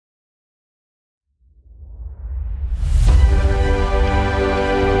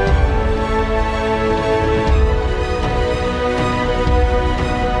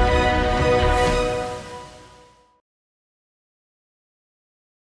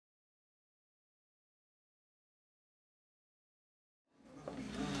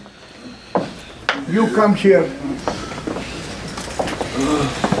You come here.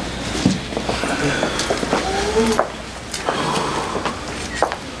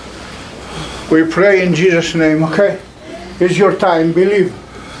 We pray in Jesus' name, okay? It's your time, believe.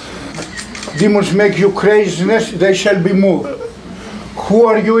 Demons make you craziness, they shall be moved. Who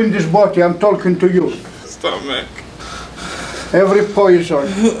are you in this body? I'm talking to you. Stomach. Every poison,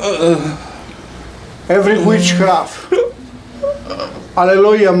 every witchcraft.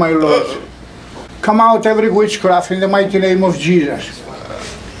 Hallelujah, my Lord. Come out every witchcraft in the mighty name of Jesus.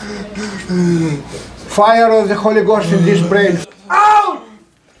 Fire of the Holy Ghost in this brain. Out!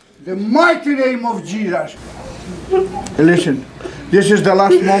 The mighty name of Jesus. Listen, this is the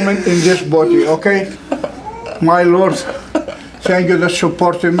last moment in this body, okay? My Lord, thank you that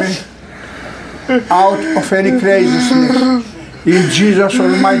supported me. Out of any craziness. In Jesus'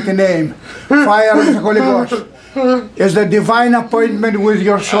 almighty name. Fire of the Holy Ghost. Is the divine appointment with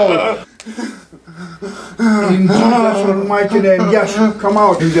your soul. In Jesus' almighty name. Yes, come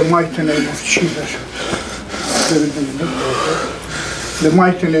out in the mighty name of Jesus. The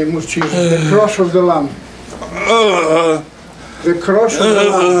mighty name of Jesus. The cross of the Lamb. The cross of the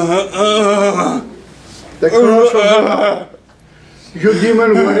Lamb. The cross of the Lamb. You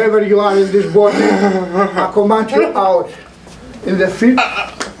demon, wherever you are in this body, I command you out. In the feet,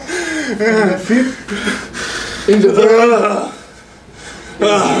 in the feet, in the brain.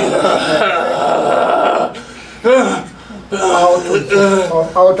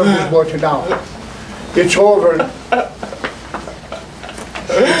 Out of this body now. It's over.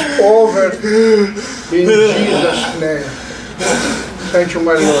 It's over in Jesus' name. Thank you,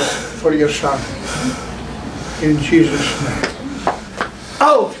 my Lord, for your son. In Jesus' name.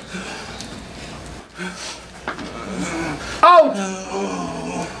 Out! Out!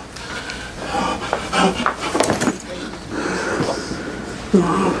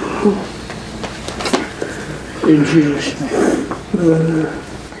 In Jesus' name.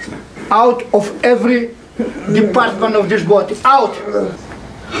 Out of every department of this body. Out!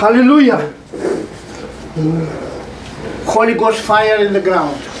 Hallelujah! Holy Ghost fire in the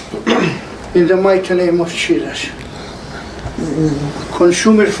ground. In the mighty name of Jesus.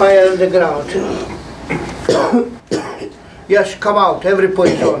 Consuming fire in the ground. Yes, come out, every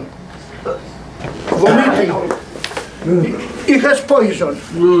poison. Vomiting. It has poison.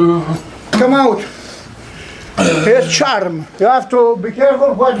 Come out. It has charm. You have to be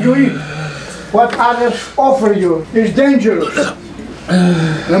careful what you eat. What others offer you is dangerous.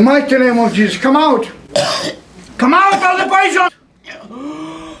 In the mighty name of Jesus, come out. Come out of the poison.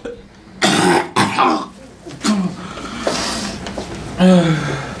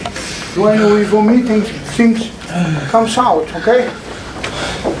 When we vomiting, things comes out, okay?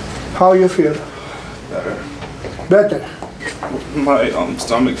 How you feel? Better. Better. My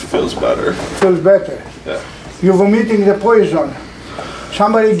stomach feels better. Feels better. Yeah. You're vomiting the poison.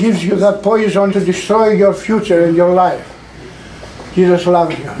 Somebody gives you that poison to destroy your future and your life. Jesus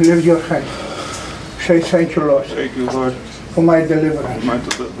loves you. Lift your hand. Say thank you, Lord. Thank you, Lord. For my deliverance. My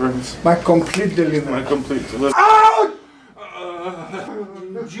deliverance. My complete deliverance. My complete deliverance. Out!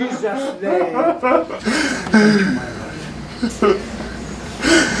 In Jesus' name. Thank you, my Lord.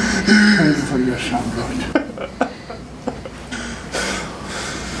 Thank you for your son, Lord.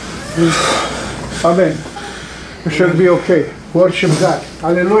 Amen. We shall be okay. Worship God.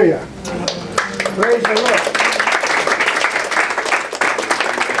 Hallelujah. Praise the Lord.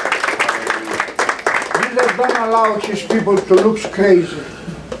 Jesus don't allow his people to look crazy.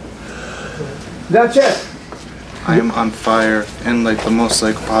 That's it. I am on fire in like the most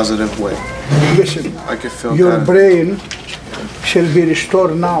positive way. Listen, I can feel your God. brain shall be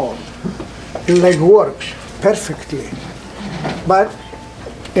restored now. It works perfectly. But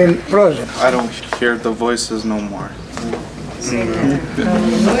in present. I don't hear the voices no more.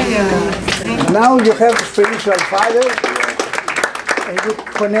 Now you have a spiritual father and you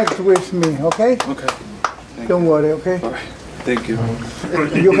connect with me, okay? Okay. Don't worry, okay? All right. Thank you.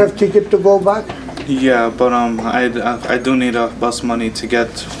 You have ticket to go back? Yeah, but I do need a bus money to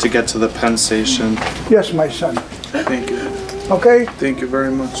get to the Penn station. Yes, my son. Thank you. Okay? Thank you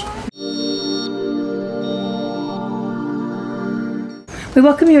very much. We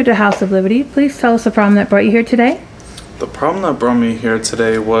welcome you to House of Liberty. Please tell us the problem that brought you here today. The problem that brought me here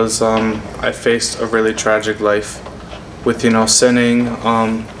today was I faced a really tragic life with, sinning,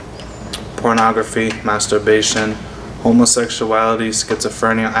 pornography, masturbation, homosexuality,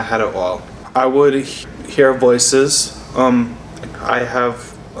 schizophrenia. I had it all. I would hear voices. If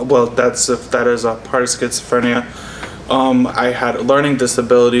that is a part of schizophrenia. I had learning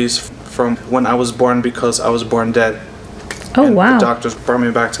disabilities from when I was born because I was born dead. Oh, and wow. the doctors brought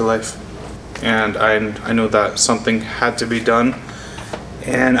me back to life. and I knew that something had to be done,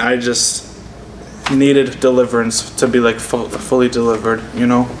 and I just needed deliverance to be like fully delivered, you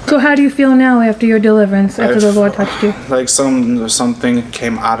know. So how do you feel now after your deliverance, after the Lord touched you? Like something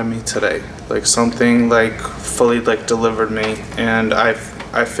came out of me today, like something like fully like delivered me, and I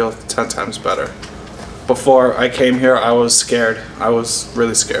feel 10 times better. Before I came here, I was scared. I was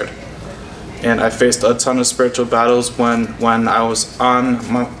really scared, and I faced a ton of spiritual battles when I was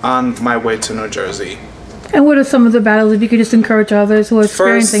on my way to New Jersey. And what are some of the battles, if you could just encourage others who are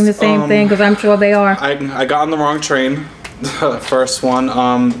experiencing the same thing, because I'm sure they are? I got on the wrong train, first one.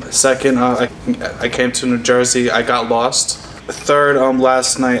 Second, I came to New Jersey, I got lost. Third,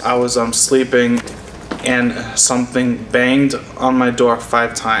 last night I was sleeping and something banged on my door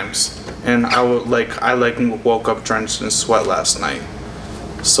 5 times. And I woke up drenched in sweat last night.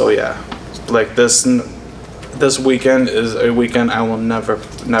 So yeah, like this weekend is a weekend I will never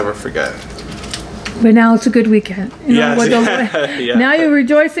forget. But now it's a good weekend. You know, Yes. Yeah. Now you're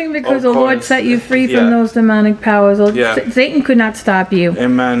rejoicing because Of the Lord course. set you free from Yeah. those demonic powers. Yeah. Satan could not stop you.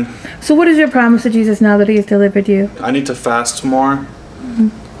 Amen. So what is your promise to Jesus now that he has delivered you? I need to fast more.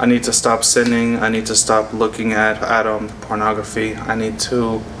 I need to stop sinning. I need to stop looking at pornography. I need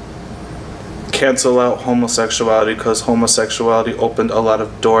to cancel out homosexuality, because homosexuality opened a lot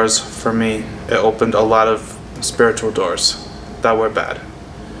of doors for me. It opened a lot of spiritual doors that were bad.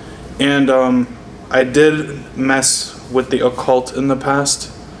 And I did mess with the occult in the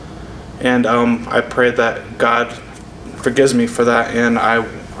past, and I pray that God forgives me for that, and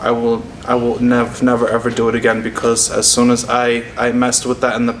I will never ever do it again, because as soon as I messed with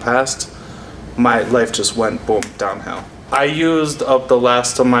that in the past, my life just went boom downhill. I used up the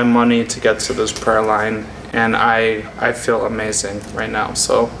last of my money to get to this prayer line, and I feel amazing right now.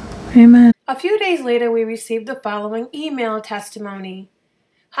 So Amen. A few days later, we received the following email testimony.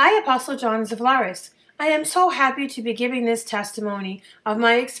 Hi, Apostle John Zavlaris. I am so happy to be giving this testimony of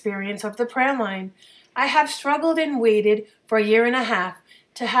my experience of the prayer line. I have struggled and waited for a year and a half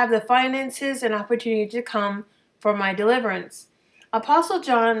to have the finances and opportunity to come for my deliverance. Apostle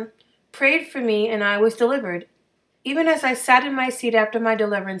John prayed for me and I was delivered. Even as I sat in my seat after my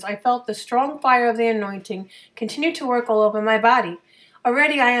deliverance, I felt the strong fire of the anointing continue to work all over my body.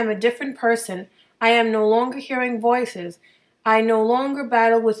 Already I am a different person. I am no longer hearing voices. I no longer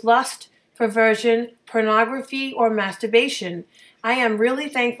battle with lust, perversion, pornography, or masturbation. I am really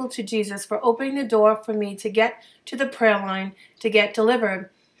thankful to Jesus for opening the door for me to get to the prayer line to get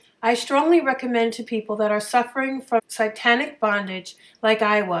delivered. I strongly recommend to people that are suffering from satanic bondage like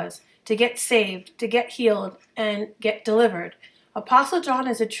I was to get saved, to get healed, and get delivered. Apostle John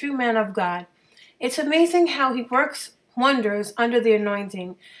is a true man of God. It's amazing how he works wonders under the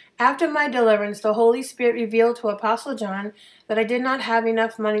anointing. After my deliverance, the Holy Spirit revealed to Apostle John that I did not have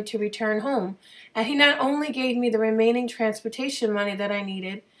enough money to return home, and he not only gave me the remaining transportation money that I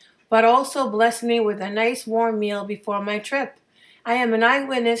needed, but also blessed me with a nice warm meal before my trip. I am an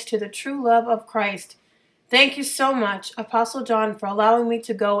eyewitness to the true love of Christ. Thank you so much, Apostle John, for allowing me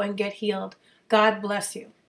to go and get healed. God bless you.